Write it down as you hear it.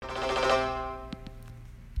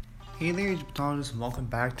Hey there, Egyptologists, and welcome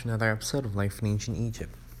back to another episode of Life in Ancient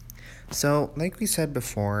Egypt. So, like we said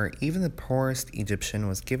before, even the poorest Egyptian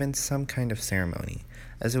was given some kind of ceremony,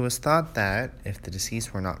 as it was thought that, if the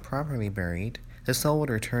deceased were not properly buried, the soul would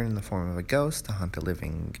return in the form of a ghost to haunt the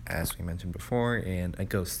living, as we mentioned before in A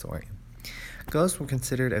Ghost Story. Ghosts were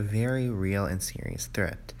considered a very real and serious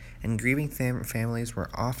threat, and grieving families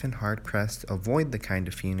were often hard-pressed to avoid the kind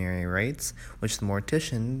of funerary rites which the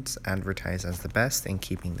morticians advertised as the best in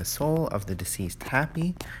keeping the soul of the deceased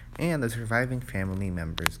happy and the surviving family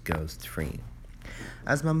members ghost-free.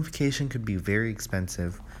 As mummification could be very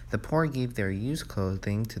expensive, the poor gave their used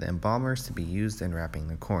clothing to the embalmers to be used in wrapping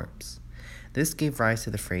the corpse. This gave rise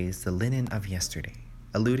to the phrase, the linen of yesterday,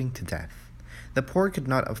 alluding to death. The poor could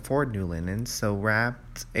not afford new linen, so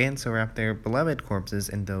wrapped their beloved corpses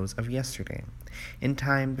in those of yesterday. In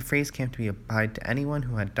time, the phrase came to be applied to anyone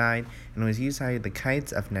who had died and was used by the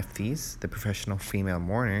Qaids of Nephthys, the professional female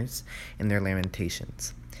mourners, in their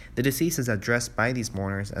lamentations. The deceased is addressed by these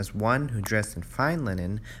mourners as one who dressed in fine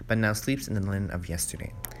linen, but now sleeps in the linen of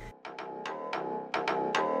yesterday.